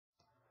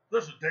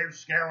This is Dave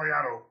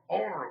Scaliato,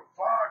 owner of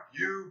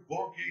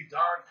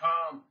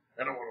FuckYouBookie.com,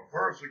 and I want to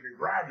personally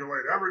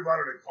congratulate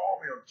everybody that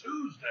called me on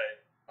Tuesday.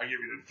 I give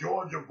you the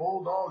Georgia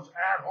Bulldogs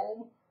at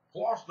home,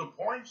 plus the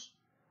points.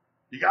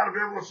 You got to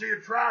be able to see a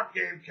trap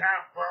game,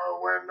 Cap,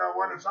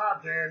 when it's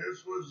out there.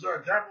 This was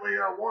definitely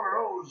one of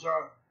those.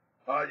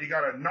 You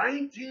got a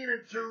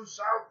 19-2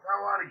 South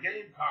Carolina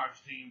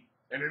Gamecocks team,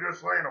 and they're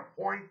just laying a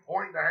point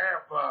and a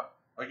half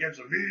against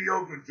a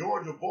mediocre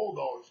Georgia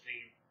Bulldogs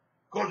team.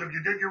 Of course, if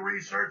you did your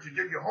research, you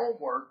did your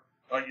homework,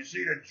 you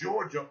see that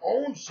Georgia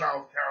owns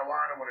South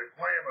Carolina when they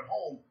play them at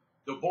home.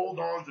 The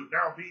Bulldogs have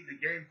now beaten the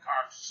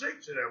Gamecocks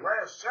 6 of their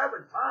last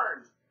 7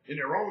 times in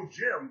their own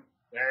gym,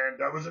 and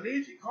that was an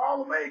easy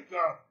call to make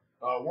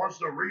once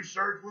the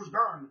research was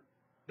done.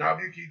 Now,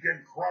 if you keep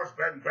getting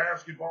cross-betting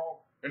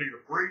basketball and need a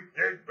free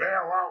pick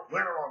bailout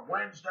winner on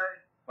Wednesday,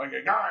 like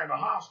a guy in the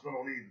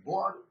hospital needs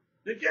blood,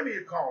 then give me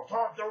a call.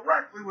 Talk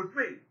directly with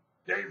me,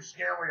 Dave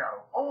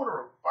Scaliato,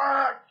 owner of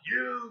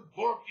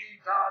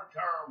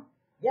FuckYouBookie.com.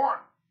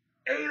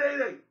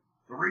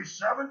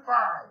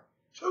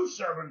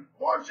 1-888-375-2710.